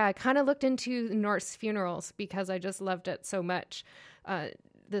 And yeah, I kind of looked into Norse funerals because I just loved it so much,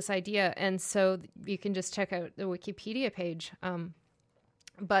 this idea. And so you can just check out the Wikipedia page.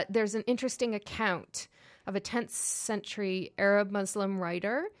 But there's an interesting account of a 10th century Arab Muslim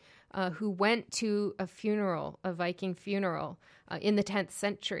writer who went to a funeral, a Viking funeral, in the 10th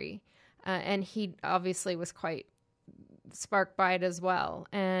century. And he obviously was quite sparked by it as well,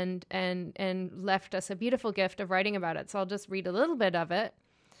 and left us a beautiful gift of writing about it. So I'll just read a little bit of it.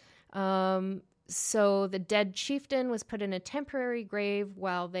 So the dead chieftain was put in a temporary grave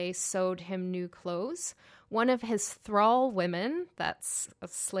while they sewed him new clothes. One of his thrall women, that's a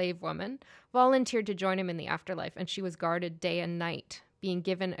slave woman, volunteered to join him in the afterlife, and she was guarded day and night, being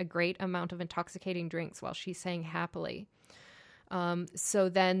given a great amount of intoxicating drinks while she sang happily. So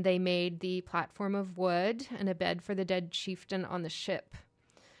then they made the platform of wood and a bed for the dead chieftain on the ship.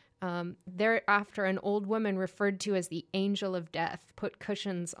 Thereafter, an old woman referred to as the Angel of Death put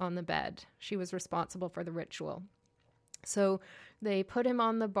cushions on the bed. She was responsible for the ritual. So they put him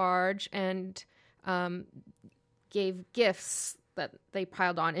on the barge and gave gifts that they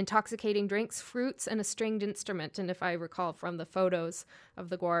piled on: intoxicating drinks, fruits, and a stringed instrument. And if I recall from the photos of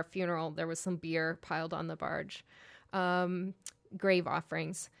the Guar funeral, there was some beer piled on the barge. Grave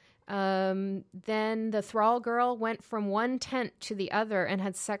offerings. Then the thrall girl went from one tent to the other and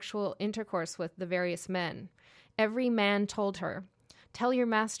had sexual intercourse with the various men. Every man told her, "Tell your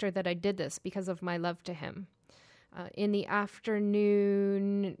master that I did this because of my love to him." In the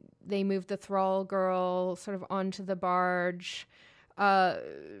afternoon, they moved the thrall girl sort of onto the barge.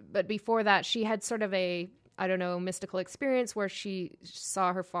 But before that, she had sort of a, mystical experience where she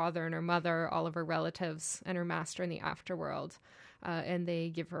saw her father and her mother, all of her relatives, and her master in the afterworld. And they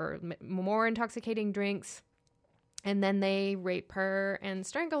give her more intoxicating drinks. And then they rape her and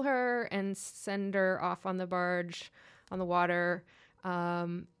strangle her and send her off on the barge, on the water.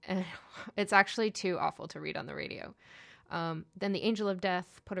 And it's actually too awful to read on the radio. Then the Angel of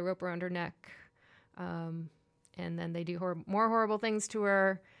Death put a rope around her neck. And then they do more horrible things to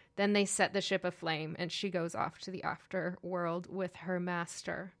her. Then they set the ship aflame, and she goes off to the afterworld with her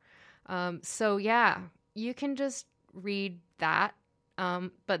master. So yeah, you can just read that.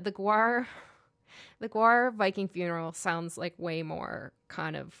 But the Guar Viking funeral sounds like way more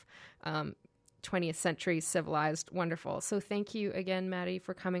kind of 20th century civilized, wonderful. So thank you again, Maddie,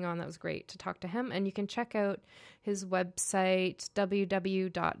 for coming on. That was great to talk to him. And you can check out his website,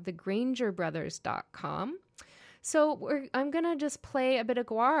 www.thegrangerbrothers.com. So I'm going to just play a bit of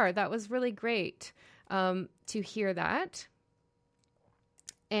Guar. That was really great to hear that.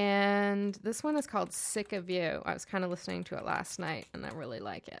 And this one is called Sick of You. I was kind of listening to it last night, and I really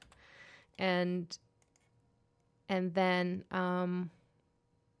like it. And then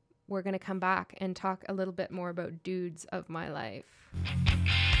we're going to come back and talk a little bit more about Dudes of My Life.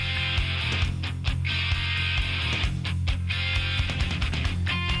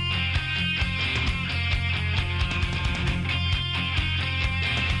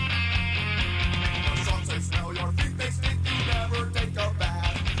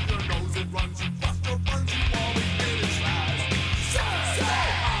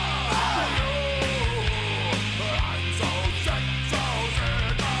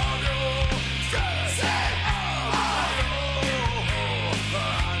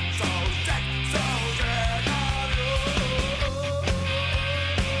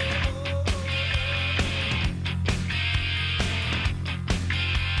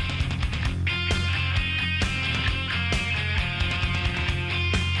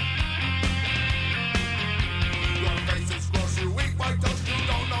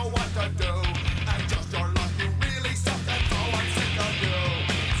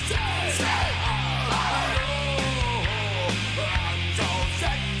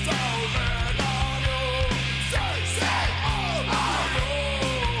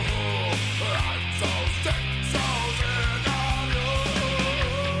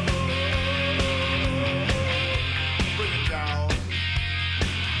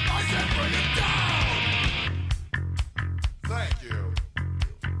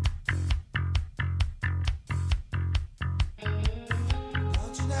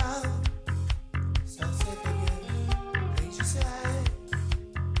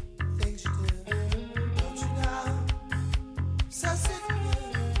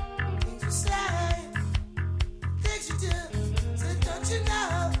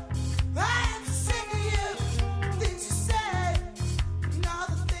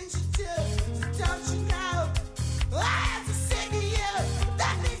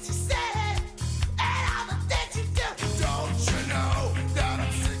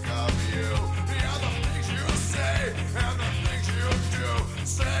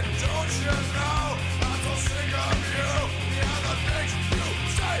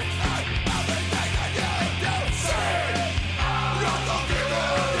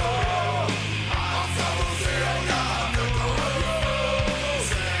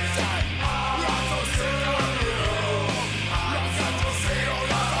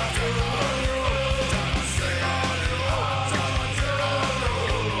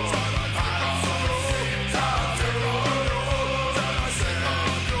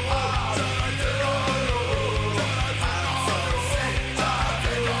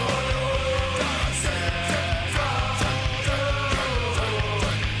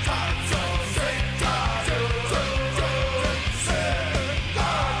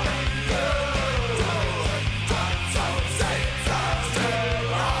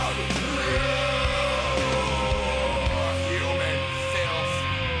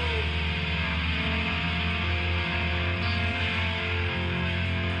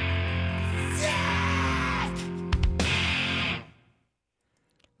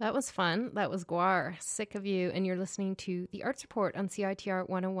 That was fun. That was Guar, Sick of You, and you're listening to The Arts Report on CITR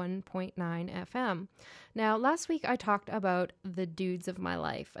 101.9 FM. Now, last week I talked about The Dudes of My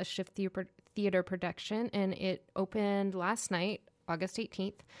Life, a Shift Theater production, and it opened last night, August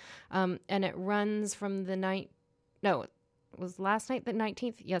 18th, and it runs from the was last night the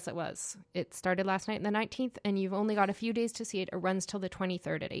 19th? Yes, it was. It started last night the 19th, and you've only got a few days to see it. It runs till the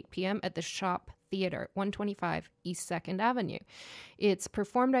 23rd at 8 p.m. at the Shop Theater, 125 East 2nd Avenue. It's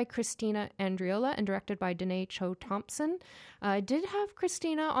performed by Christina Andriola and directed by Danae Cho Thompson. I did have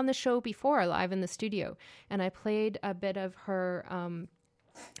Christina on the show before, live in the studio, and I played a bit of her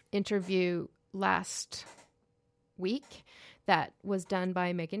interview last week that was done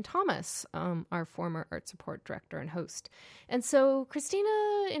by Megan Thomas, our former art support director and host. And so Christina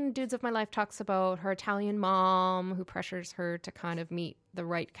in Dudes of My Life talks about her Italian mom who pressures her to kind of meet the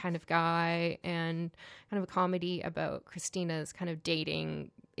right kind of guy, and kind of a comedy about Christina's kind of dating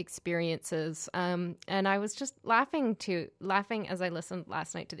experiences. And I was just laughing as I listened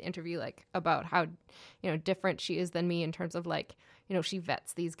last night to the interview, like about how, different she is than me in terms of like, she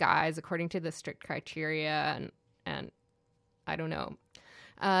vets these guys according to the strict criteria and I don't know.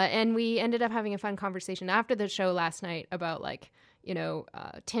 And we ended up having a fun conversation after the show last night about like,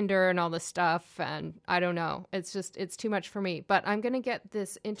 Tinder and all this stuff. And I don't know. It's too much for me. But I'm going to get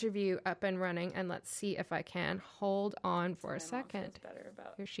this interview up and running, and let's see if I can. Hold on for a second.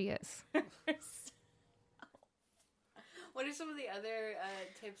 Here she is. What are some of the other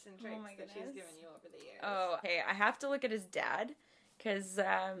tips and tricks that she's given you over the years? Oh, okay. I have to look at his dad, because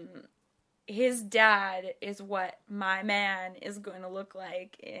his dad is what my man is going to look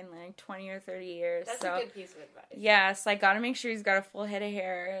like in like 20 or 30 years. That's a good piece of advice. Yes, I got to make sure he's got a full head of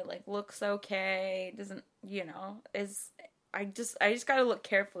hair, like looks okay, doesn't, I just got to look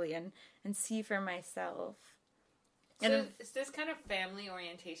carefully and see for myself. So is this kind of family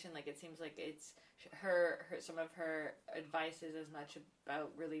orientation, like it seems like it's her some of her advice is as much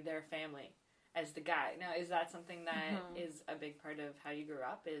about really their family as the guy. Now, is that something that is a big part of how you grew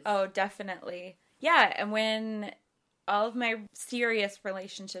up? Oh, definitely. Yeah, and when all of my serious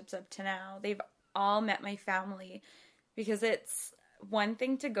relationships up to now, they've all met my family, because it's one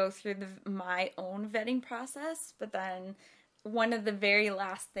thing to go through my own vetting process, but then one of the very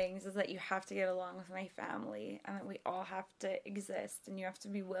last things is that you have to get along with my family, and that we all have to exist, and you have to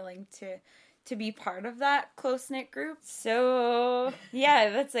be willing to be part of that close-knit group. So, yeah,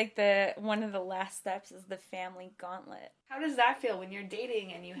 that's like one of the last steps is the family gauntlet. How does that feel when you're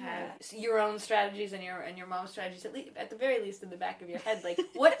dating and you have your own strategies and your mom's strategies, at the very least in the back of your head? Like,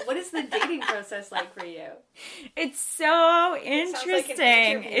 what is the dating process like for you? It's so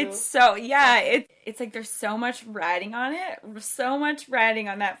interesting. It's like there's so much riding on it, so much riding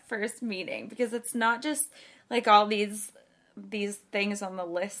on that first meeting, because it's not just like all these things on the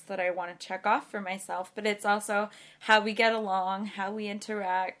list that I want to check off for myself, but it's also how we get along, how we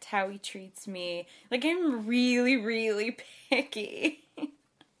interact, how he treats me. Like, I'm really, really picky.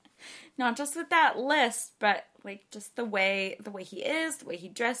 Not just with that list, but like just the way he is, the way he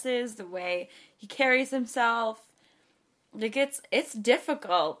dresses, the way he carries himself. Like, it's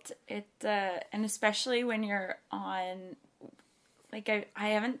difficult. And especially when you're on, like, I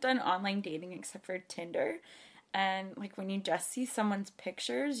haven't done online dating except for Tinder. And, like, when you just see someone's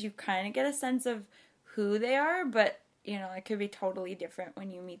pictures, you kind of get a sense of who they are, but, it could be totally different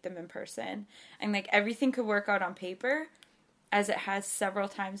when you meet them in person. And, like, everything could work out on paper, as it has several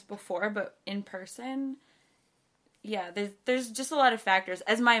times before, but in person, yeah, there's just a lot of factors.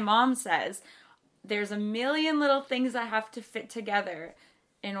 As my mom says, there's a million little things that have to fit together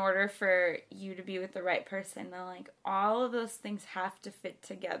in order for you to be with the right person. And, like, all of those things have to fit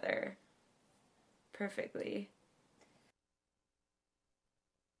together perfectly.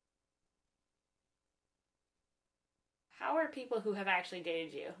 How are people who have actually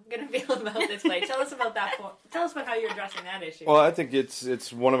dated you going to feel about this play? Tell us about that. Tell us about how you're addressing that issue. Well, I think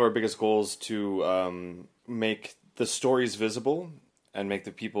it's one of our biggest goals to make the stories visible and make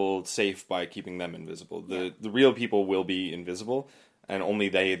the people safe by keeping them invisible. The real people will be invisible, and only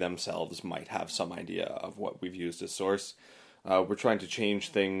they themselves might have some idea of what we've used as source. We're trying to change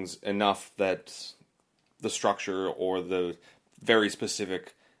things enough that the structure or the very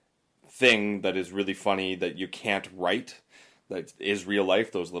specific thing that is really funny that you can't write, that is real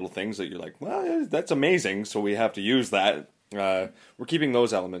life, those little things that you're like, well, that's amazing, so we have to use that. We're keeping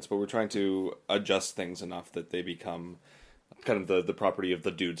those elements, but we're trying to adjust things enough that they become kind of the property of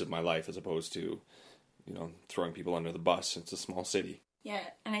the dudes of my life, as opposed to, you know, throwing people under the bus. It's a small city. Yeah,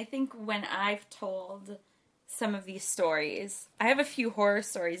 and I think when I've told some of these stories, I have a few horror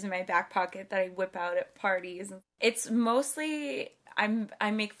stories in my back pocket that I whip out at parties. It's mostly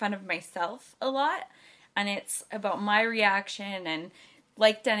I make fun of myself a lot, and it's about my reaction. And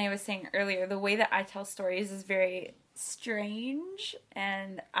like Denny was saying earlier, the way that I tell stories is very strange,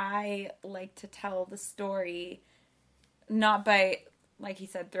 and I like to tell the story not by, like he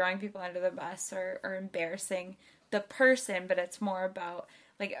said, throwing people under the bus or embarrassing the person, but it's more about,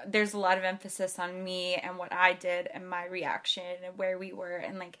 like, there's a lot of emphasis on me and what I did and my reaction and where we were,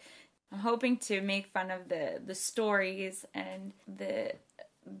 and like I'm hoping to make fun of the stories and the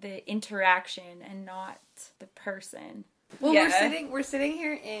interaction and not the person. Well, we're sitting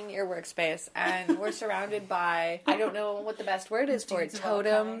here in your workspace, and we're surrounded by, I don't know what the best word is for it,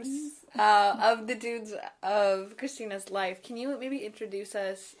 totems of the dudes of Christina's life. Can you maybe introduce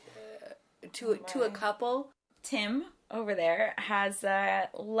us to a couple? Tim over there has a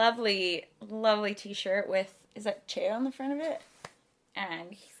lovely, lovely t-shirt with, is that chair on the front of it?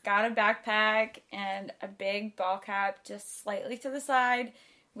 And he's got a backpack and a big ball cap just slightly to the side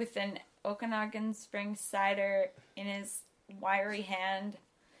with an Okanagan Spring cider in his wiry hand.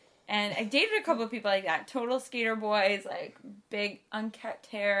 And I dated a couple of people like that. Total skater boys, like big unkept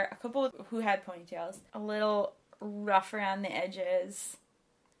hair. A couple who had ponytails. A little rough around the edges.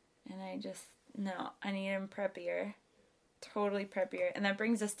 And I need him preppier. Totally preppier. And that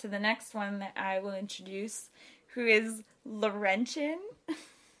brings us to the next one that I will introduce, who is Laurentian.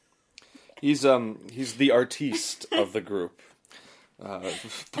 He's the artiste of the group.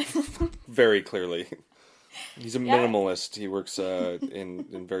 Very clearly. He's a minimalist. He works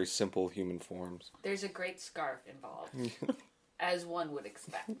in very simple human forms. There's a great scarf involved, as one would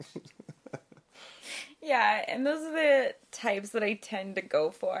expect. Yeah, and those are the types that I tend to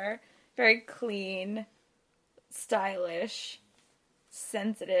go for. Very clean, stylish,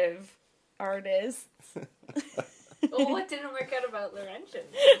 sensitive artists. Well, what didn't work out about Laurentian?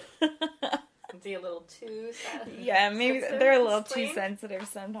 Is he a little too sensitive? Yeah, maybe they're a little too sensitive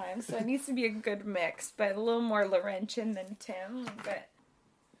sometimes, so it needs to be a good mix, but a little more Laurentian than Tim. But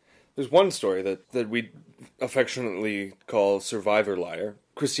there's one story that we affectionately call Survivor Liar.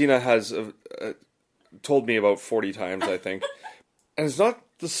 Christina has told me about 40 times, I think. And it's not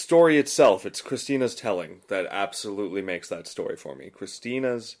the story itself, it's Christina's telling that absolutely makes that story for me.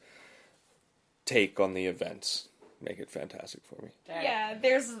 Christina's take on the events make it fantastic for me. yeah,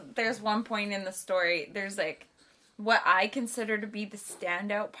 there's one point in the story, there's like what I consider to be the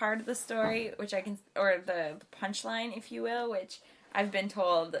standout part of the story, which or the punchline, if you will, which I've been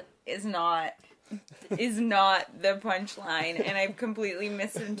told is not the punchline, and I've completely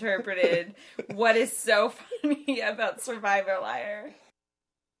misinterpreted what is so funny about Survivor Liar.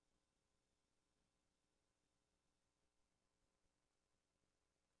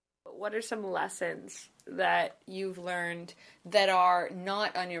 What are some lessons that you've learned that are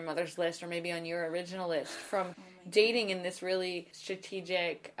not on your mother's list or maybe on your original list from dating in this really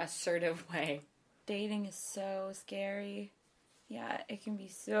strategic, assertive way? Dating is so scary. Yeah, it can be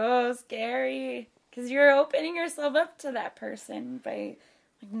so scary because you're opening yourself up to that person by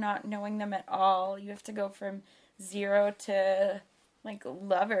like not knowing them at all. You have to go from zero to like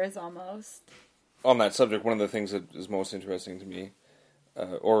lovers almost. On that subject, one of the things that is most interesting to me,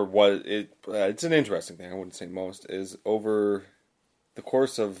 it's an interesting thing, I wouldn't say most, is over the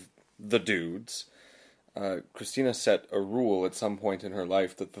course of the dudes, Christina set a rule at some point in her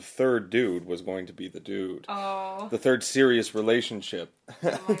life that the third dude was going to be the dude. Oh. The third serious relationship.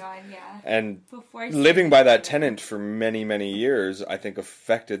 Oh my god, yeah. And living by that tenet for many, many years, I think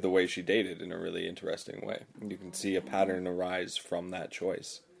affected the way she dated in a really interesting way. You can see a pattern arise from that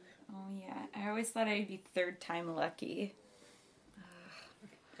choice. Oh yeah, I always thought I'd be third time lucky.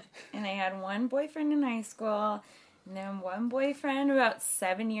 And I had one boyfriend in high school, And then one boyfriend about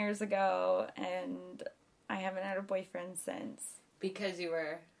 7 years ago, and I haven't had a boyfriend since. Because you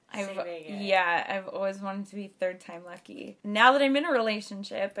were saving it. Yeah, I've always wanted to be third time lucky. Now that I'm in a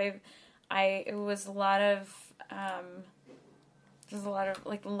relationship, it was a lot of there's a lot of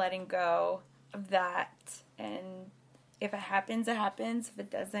like letting go of that, and if it happens, it happens. If it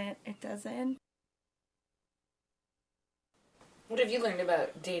doesn't, it doesn't. What have you learned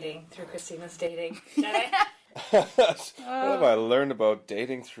about dating through Christina's dating? What have I learned about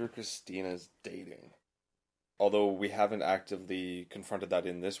dating through Christina's dating? Although we haven't actively confronted that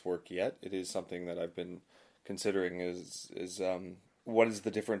in this work yet, it is something that I've been considering is what is the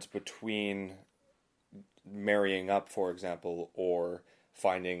difference between marrying up, for example, or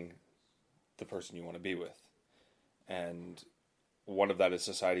finding the person you want to be with. And one of that is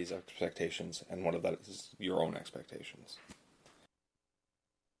society's expectations, and one of that is your own expectations.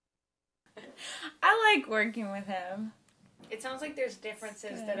 I like working with him. It sounds like there's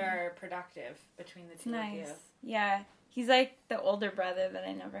differences that are productive between the two of you. Yeah, he's like the older brother that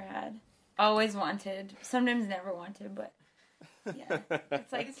I never had. Always wanted. Sometimes never wanted, but yeah.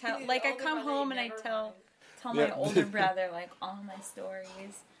 It's like I come home and I tell my older brother like all my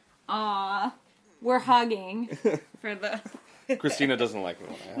stories. Aw, we're hugging for the. Christina doesn't like me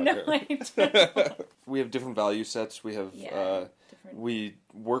when I hug her. I don't. We have different value sets. We have we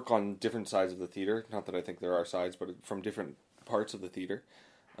work on different sides of the theater. Not that I think there are sides, but from different parts of the theater.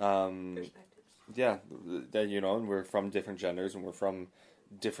 Yeah, and we're from different genders, and we're from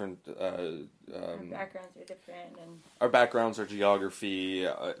different. Our backgrounds are different, and our backgrounds, our geography,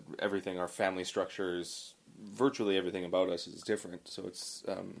 everything, our family structures, virtually everything about us is different. So it's.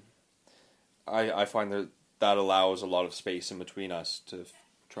 I find that allows a lot of space in between us to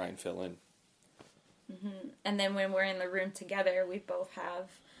try and fill in. Mm-hmm. And then when we're in the room together, we both have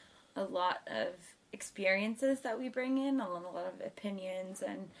a lot of experiences that we bring in, a lot of opinions,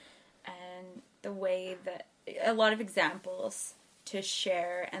 and the way that a lot of examples to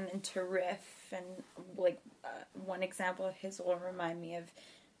share and then to riff. And like one example of his will remind me of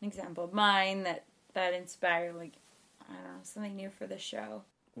an example of mine that inspired something new for the show.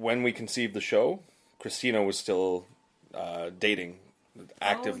 When we conceived the show, Christina was still dating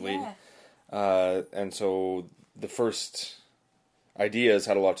actively. Oh, yeah. And so the first ideas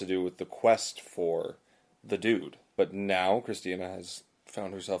had a lot to do with the quest for the dude. But now Christina has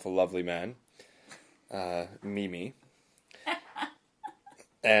found herself a lovely man, Mimi.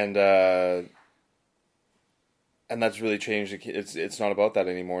 And that's really changed. It's not about that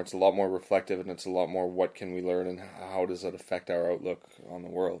anymore. It's a lot more reflective, and it's a lot more what can we learn and how does it affect our outlook on the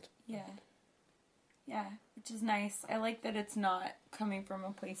world. Yeah. Yeah, which is nice. I like that it's not coming from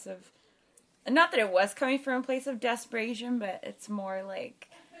a place of... Not that it was coming from a place of desperation, but it's more like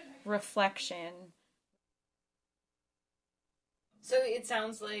reflection. So it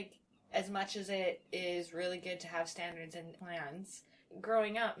sounds like as much as it is really good to have standards and plans,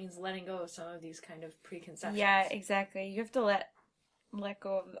 growing up means letting go of some of these kind of preconceptions. Yeah, exactly. You have to let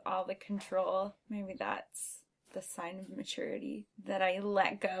go of all the control. Maybe that's the sign of maturity, that I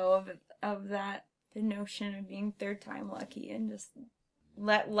let go of that, the notion of being third time lucky, and just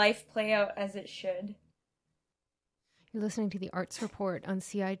let life play out as it should. You're listening to the Arts Report on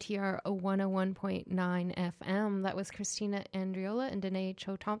CITR 101.9 FM. That was Christina Andriola and Danae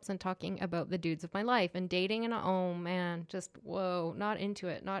Cho Thompson talking about the dudes of my life and dating. And oh man, just whoa, not into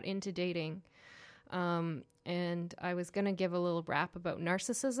it, not into dating. And I was going to give a little rap about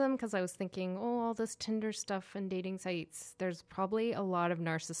narcissism because I was thinking, all this Tinder stuff and dating sites, there's probably a lot of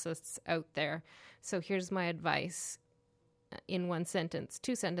narcissists out there. So here's my advice. In one sentence,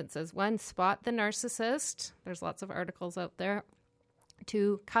 2 sentences. 1, spot the narcissist. There's lots of articles out there.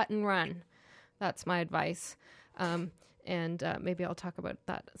 2, cut and run. That's my advice. And maybe I'll talk about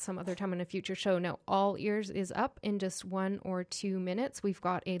that some other time in a future show. Now, All Ears is up in just 1 or 2 minutes. We've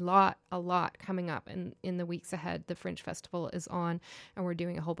got a lot coming up in the weeks ahead. The Fringe Festival is on, and we're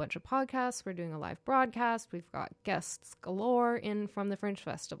doing a whole bunch of podcasts. We're doing a live broadcast. We've got guests galore in from the Fringe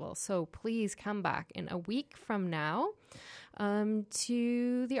Festival. So please come back in a week from now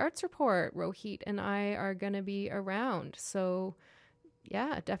to the Arts Report. Rohit and I are going to be around. So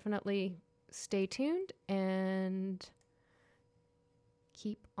yeah, definitely stay tuned and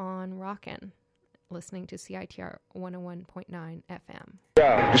keep on rocking, listening to CITR 101.9 FM.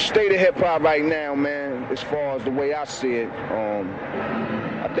 Yeah, the state of hip-hop right now, man, as far as the way I see it,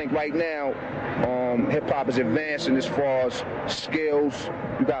 I think right now hip-hop is advancing as far as skills.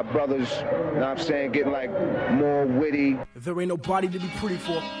 You got brothers, you know what I'm saying, getting like more witty. There ain't nobody to be pretty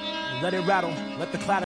for. Let it rattle, let the clatter